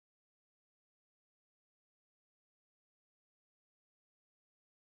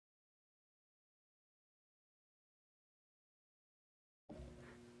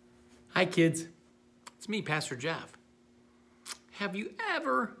Hi kids, it's me, Pastor Jeff. Have you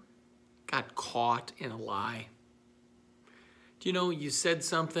ever got caught in a lie? Do you know you said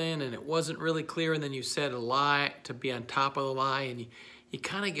something and it wasn't really clear, and then you said a lie to be on top of the lie, and you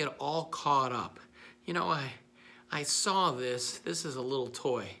kind of get all caught up. You know, I saw this. This is a little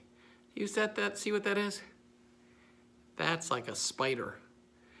toy. You set that, see what that is? That's like a spider.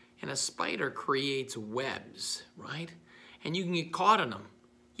 And a spider creates webs, right? And you can get caught in them.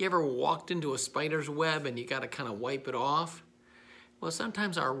 You ever walked into a spider's web and you got to kind of wipe it off? Well,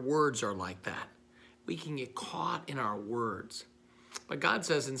 sometimes our words are like that. We can get caught in our words. But God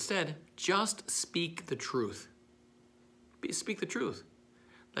says instead, just speak the truth. Speak the truth.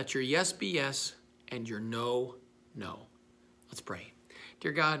 Let your yes be yes and your no, no. Let's pray.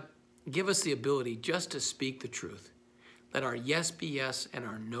 Dear God, give us the ability just to speak the truth. Let our yes be yes and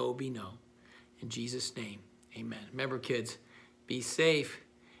our no be no. In Jesus' name, amen. Remember, kids, be safe,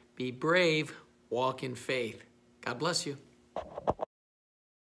 be brave, walk in faith. God bless you.